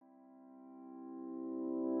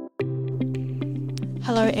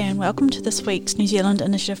Hello and welcome to this week's New Zealand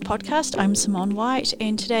Initiative podcast. I'm Simone White,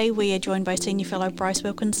 and today we are joined by Senior Fellow Bryce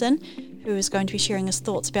Wilkinson, who is going to be sharing his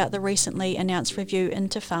thoughts about the recently announced review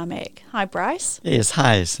into Pharmac. Hi Bryce. Yes,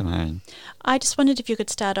 hi Simone. I just wondered if you could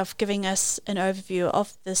start off giving us an overview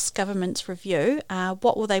of this government's review.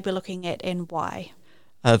 What will they be looking at and why?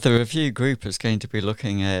 The review group is going to be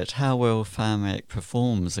looking at how well Pharmac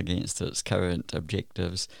performs against its current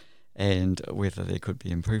objectives and whether there could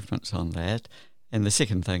be improvements on that. And the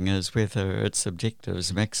second thing is whether its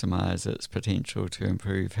objectives maximise its potential to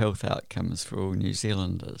improve health outcomes for all New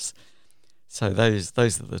Zealanders. So those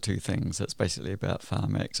are the two things. It's basically about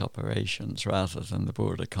Pharmac's operations rather than the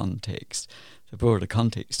broader context. The broader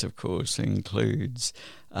context, of course, includes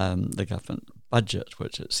the government budget,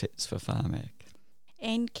 which it sets for Pharmac.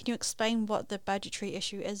 And can you explain what the budgetary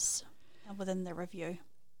issue is within the review?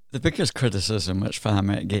 The biggest criticism which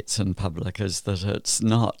Pharmac gets in public is that it's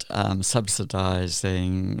not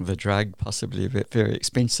subsidising the drug, possibly a very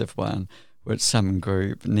expensive one, which some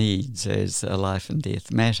group needs as a life and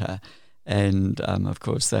death matter. And of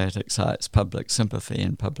course that excites public sympathy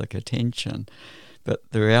and public attention.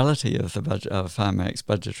 But the reality of the budget of Pharmac's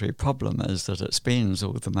budgetary problem is that it spends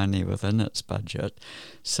all the money within its budget,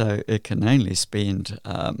 so it can only spend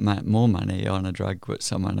more money on a drug which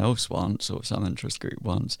someone else wants or some interest group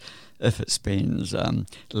wants if it spends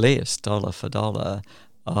less dollar for dollar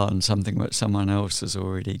on something which someone else is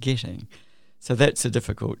already getting. So that's a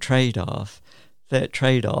difficult trade-off. That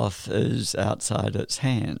trade-off is outside its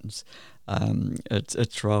hands.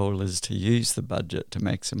 Its role is to use the budget to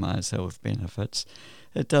maximise health benefits.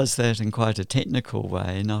 It does that in quite a technical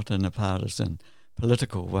way, not in a partisan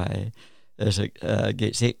political way. It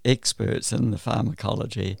gets experts in the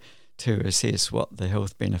pharmacology to assess what the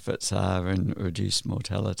health benefits are and reduce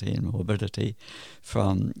mortality and morbidity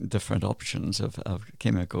from different options of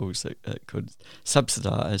chemicals that it could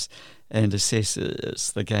subsidise, and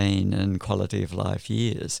assesses the gain in quality of life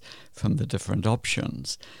years from the different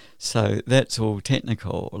options. So that's all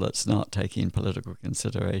technical. It's not taking political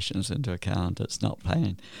considerations into account. It's not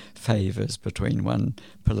playing favours between one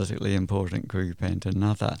politically important group and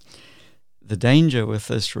another. The danger with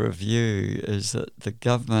this review is that the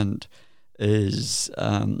government is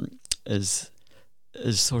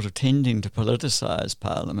sort of tending to politicise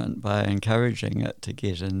Parliament by encouraging it to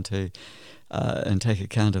get into and take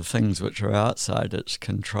account of things which are outside its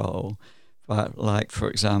control, but like, for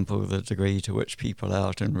example, the degree to which people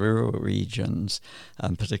out in rural regions,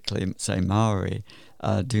 particularly, say, Maori,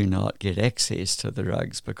 do not get access to the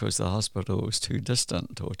drugs because the hospital is too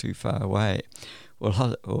distant or too far away. Well,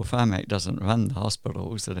 Pharmac doesn't run the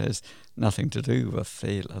hospitals. It has nothing to do with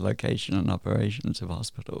the location and operations of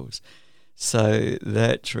hospitals. So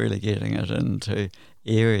that's really getting it into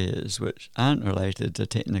areas which aren't related to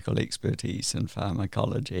technical expertise in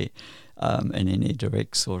pharmacology in any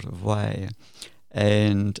direct sort of way.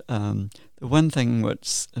 And the one thing which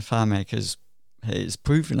Pharmac has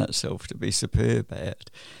proven itself to be superb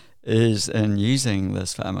at is in using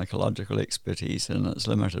this pharmacological expertise in its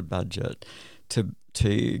limited budget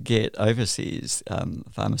to get overseas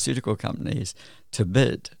pharmaceutical companies to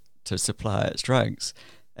bid to supply its drugs.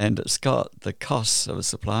 And it's got the costs of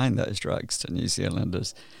supplying those drugs to New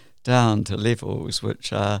Zealanders down to levels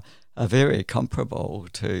which are very comparable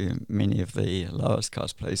to many of the lowest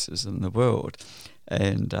cost places in the world.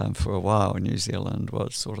 And for a while, New Zealand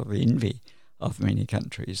was sort of the envy of many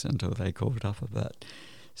countries until they caught up a bit.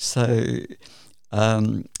 So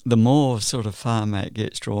the more sort of Pharmac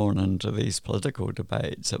gets drawn into these political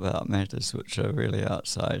debates about matters which are really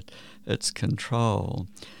outside its control,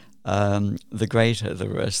 the greater the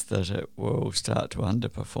risk that it will start to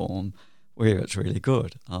underperform where it's really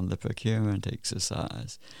good on the procurement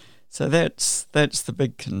exercise. So that's the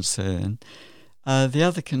big concern. The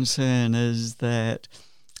other concern is that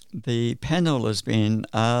the panel has been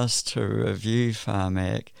asked to review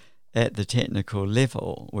Pharmac at the technical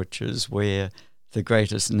level, which is where the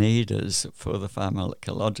greatest need is for the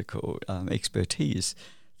pharmacological expertise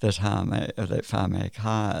that Pharmac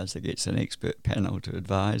hires. It gets an expert panel to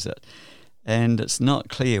advise it. And it's not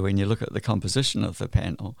clear when you look at the composition of the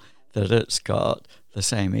panel that it's got the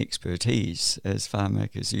same expertise as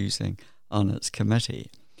Pharmac is using on its committee.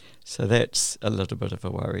 So that's a little bit of a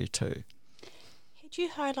worry too. Had you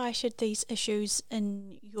highlighted these issues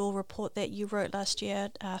in your report that you wrote last year,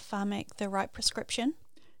 Pharmac, the Right Prescription?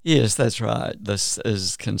 Yes, that's right. This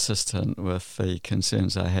is consistent with the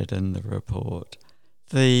concerns I had in the report.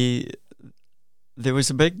 There was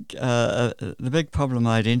the big problem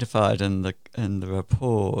identified in the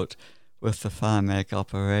report with the Pharmac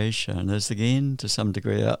operation is again to some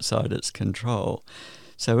degree outside its control.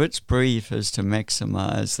 So its brief is to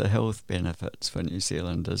maximise the health benefits for New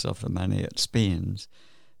Zealanders of the money it spends.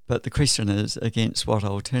 But the question is, against what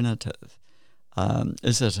alternative?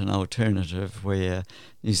 Is it an alternative where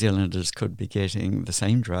New Zealanders could be getting the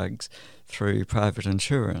same drugs through private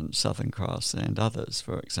insurance, Southern Cross and others,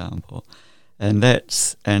 for example? And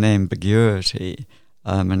that's an ambiguity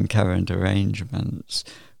in current arrangements,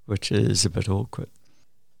 which is a bit awkward.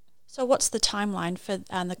 So what's the timeline for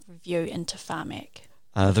the review into Pharmac?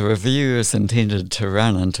 The review is intended to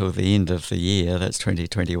run until the end of the year, that's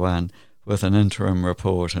 2021, with an interim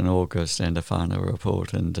report in August and a final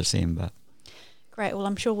report in December. Great. Well,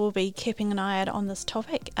 I'm sure we'll be keeping an eye out on this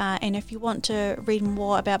topic. And if you want to read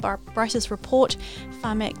more about Bryce's report,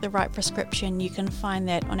 Pharmac, The Right Prescription, you can find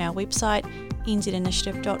that on our website,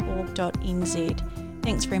 nzinitiative.org.nz.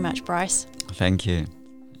 Thanks very much, Bryce. Thank you.